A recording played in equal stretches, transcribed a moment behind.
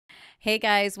Hey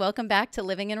guys, welcome back to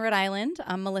Living in Rhode Island.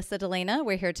 I'm Melissa Delana.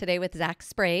 We're here today with Zach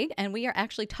Sprague, and we are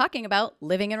actually talking about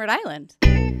living in Rhode Island.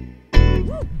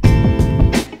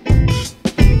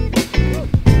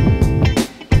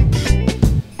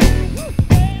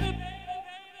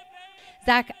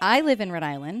 Zach, I live in Rhode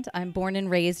Island. I'm born and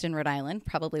raised in Rhode Island,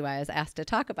 probably why I was asked to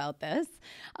talk about this.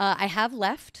 I have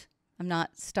left. I'm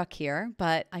not stuck here,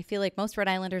 but I feel like most Rhode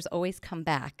Islanders always come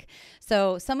back.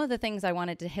 So some of the things I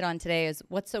wanted to hit on today is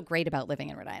what's so great about living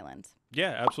in Rhode Island.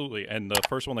 Yeah, absolutely. And the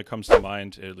first one that comes to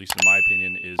mind, at least in my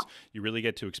opinion, is you really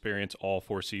get to experience all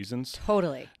four seasons.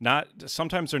 Totally.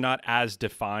 Sometimes they're not as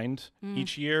defined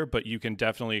each year, but you can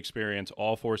definitely experience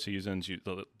all four seasons.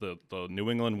 The New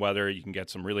England weather, you can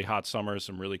get some really hot summers,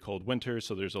 some really cold winters.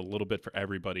 So there's a little bit for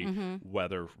everybody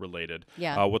weather related.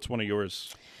 Yeah. What's one of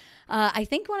yours? I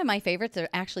think one of my favorites are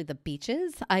actually the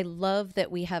beaches. I love that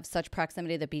we have such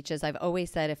proximity to the beaches. I've always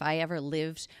said if I ever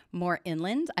lived more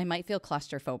inland, I might feel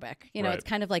claustrophobic. You know, Right. It's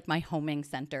kind of like my homing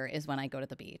center is when I go to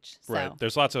the beach. So. Right.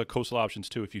 There's lots of coastal options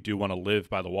too if you do want to live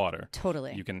by the water.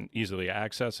 Totally. You can easily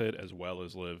access it as well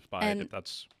as live by it if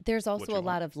that's There's what also you a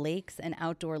lot of lakes and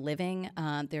outdoor living.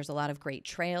 There's a lot of great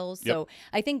trails. Yep. So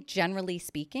I think generally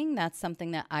speaking, that's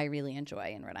something that I really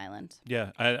enjoy in Rhode Island.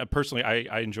 Yeah, I personally,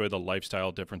 I enjoy the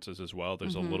lifestyle differences as well.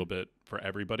 There's a little bit for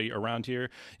everybody around here.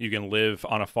 You can live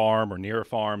on a farm or near a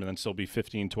farm and then still be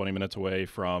 15, 20 minutes away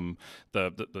from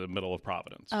the middle of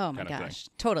Providence. Oh my gosh,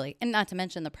 totally. And not to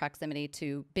mention the proximity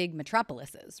to big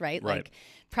metropolises, right? Right. Like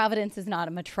Providence is not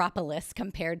a metropolis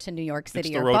compared to New York City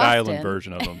or It's the Rhode Boston. Island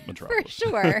version of a metropolis. For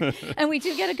sure. And we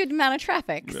do get a good amount of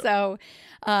traffic. Yeah. So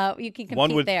you can compete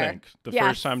One would there. think the Yes.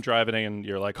 first time driving in,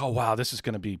 you're like, oh, wow, this is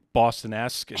going to be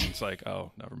Boston-esque. And it's like,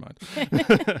 oh, never mind.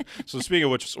 So speaking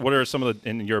of which, what are some of the,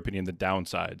 in your opinion, the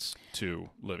downsides to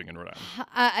living in Rhode Island?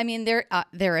 I mean,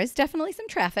 there is definitely some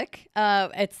traffic.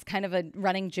 It's kind of a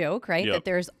running joke, right? Yep. That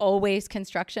there's always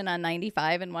construction on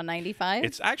 95 and 195.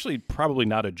 It's actually probably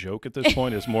not a joke at this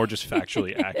point. It's more just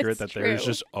factually accurate that there's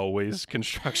true. just always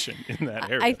construction in that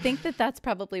area. I think that that's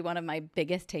probably one of my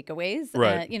biggest takeaways.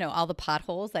 Right. You know, all the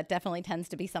potholes, that definitely tends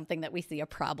to be something that we see a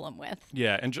problem with.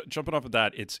 Yeah, and jumping off of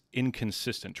that, it's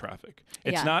inconsistent traffic.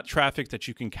 It's Yeah. not traffic that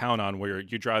you can count on where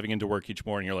you're driving into work each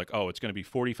morning. You're like, oh, it's going to be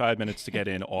 45 minutes to get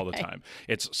in all the time.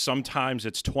 It's sometimes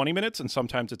it's 20 minutes and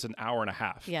sometimes it's an hour and a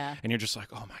half. Yeah. And you're just like,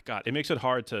 oh my God. It makes it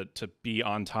hard to be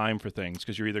on time for things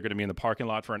because you're either going to be in the parking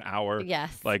lot for an hour,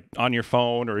 Yes. like on your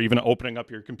phone or even opening up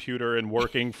your computer and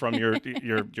working from your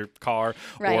car,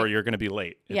 Right. or you're going to be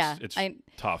late. It's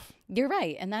tough. You're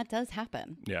right. And that does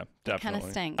happen. Yeah, It definitely. kind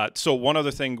of stinks. So one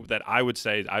other thing that I would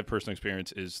say I've personally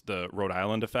experienced is the Rhode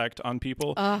Island effect on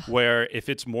people, where if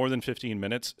it's more than 15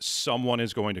 minutes, someone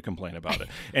is going to complain about it.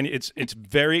 And it's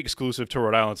very exclusive to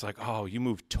Rhode Island. It's like, oh, you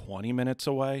moved 20 minutes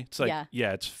away? It's like,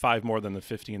 yeah, it's 5 more than the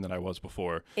 15 that I was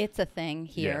before. It's a thing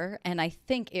here. And I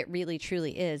think it really,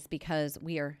 truly is because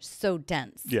we are so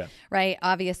dense. Yeah. Right?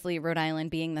 Obviously, Rhode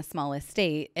Island being the smallest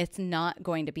state, it's not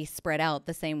going to be spread out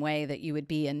the same way that you would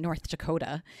be in North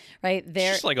Dakota, right? It's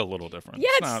just like a little different.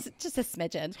 Yeah, it's it's just a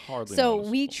smidgen. hardly So noticeable.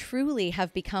 we truly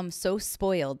have become so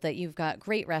spoiled that you've got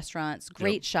great restaurants,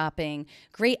 great shopping,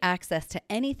 great access to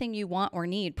anything you want or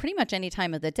need pretty much any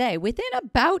time of the day within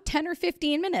about 10 or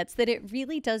 15 minutes, that it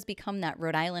really does become that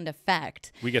Rhode Island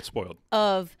effect We get spoiled.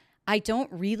 of I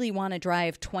don't really want to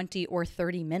drive 20 or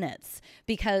 30 minutes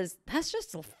because that's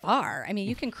just so far. I mean,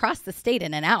 you can cross the state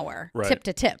in an hour, Right. tip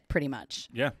to tip, pretty much.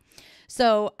 Yeah.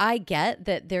 So I get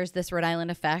that there's this Rhode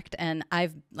Island effect. And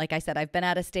like I said, I've been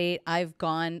out of state. I've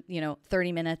gone,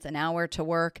 30 minutes, an hour to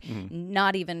work,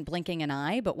 not even blinking an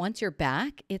eye. But once you're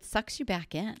back, it sucks you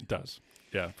back in. It does.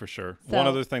 Yeah, for sure. So- One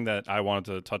other thing that I wanted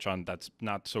to touch on that's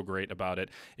not so great about it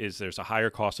is there's a higher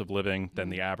cost of living than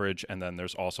the average, and then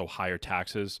there's also higher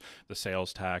taxes. The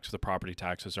sales tax, the property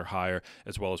taxes are higher,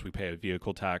 as well as we pay a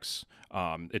vehicle tax.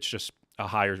 It's just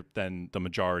higher than the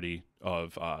majority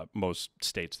of most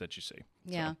states that you see.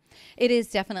 Yeah, it is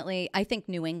definitely. I think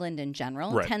New England in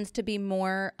general Right. tends to be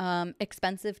more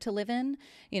expensive to live in,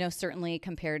 certainly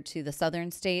compared to the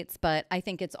southern states. But I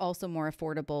think it's also more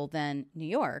affordable than New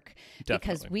York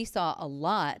because Definitely. we saw a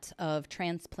lot of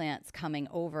transplants coming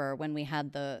over when we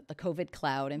had the COVID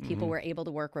cloud and people were able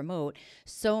to work remote.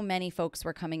 So many folks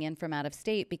were coming in from out of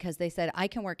state because they said, I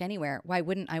can work anywhere. Why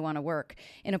wouldn't I want to work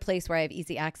in a place where I have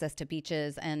easy access to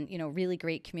beaches and, really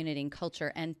great community and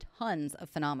culture and tons of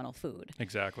phenomenal food?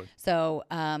 Exactly. So,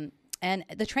 and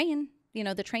the train,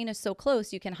 the train is so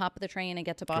close. You can hop the train and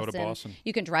get to Boston. Go to Boston.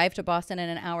 You can drive to Boston in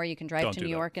an hour. You can drive Don't to do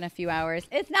New that. York in a few hours.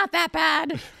 It's not that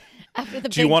bad. After the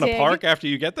Do you big want to dig. park after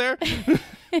you get there?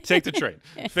 Take the train.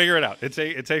 Figure it out. It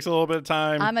takes a little bit of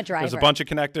time. I'm a driver. There's a bunch of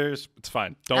connectors. It's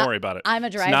fine. Don't worry about it. I'm a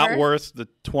driver. It's not worth the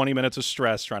 20 minutes of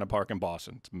stress trying to park in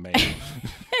Boston. It's amazing.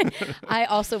 I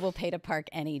also will pay to park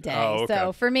any day. Oh, okay.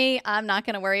 So for me, I'm not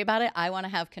going to worry about it. I want to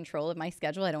have control of my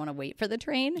schedule. I don't want to wait for the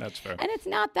train. That's fair. And it's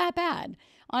not that bad.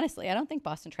 Honestly, I don't think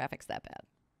Boston traffic's that bad.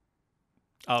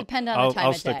 Depend on the time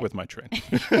I'll of stick day. with my train.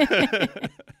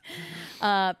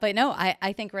 But no,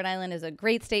 I think Rhode Island is a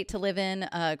great state to live in,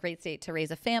 a great state to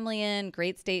raise a family in,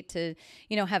 great state to,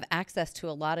 have access to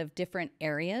a lot of different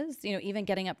areas, even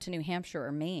getting up to New Hampshire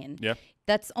or Maine. Yeah.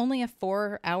 That's only a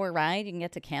 4-hour ride. You can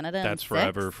get to Canada. That's in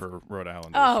forever 6. for Rhode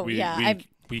Islanders. Oh,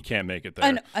 We can't make it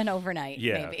there. An overnight,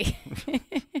 yeah. maybe.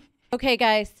 Okay,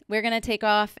 guys, we're going to take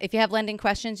off. If you have lending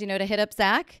questions, you know to hit up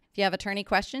Zach. If you have attorney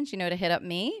questions, you know to hit up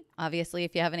me. Obviously,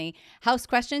 if you have any house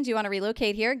questions, you want to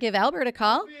relocate here, give Albert a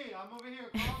call. I'm over here.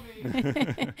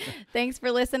 Call me. Thanks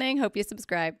for listening. Hope you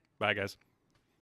subscribe. Bye, guys.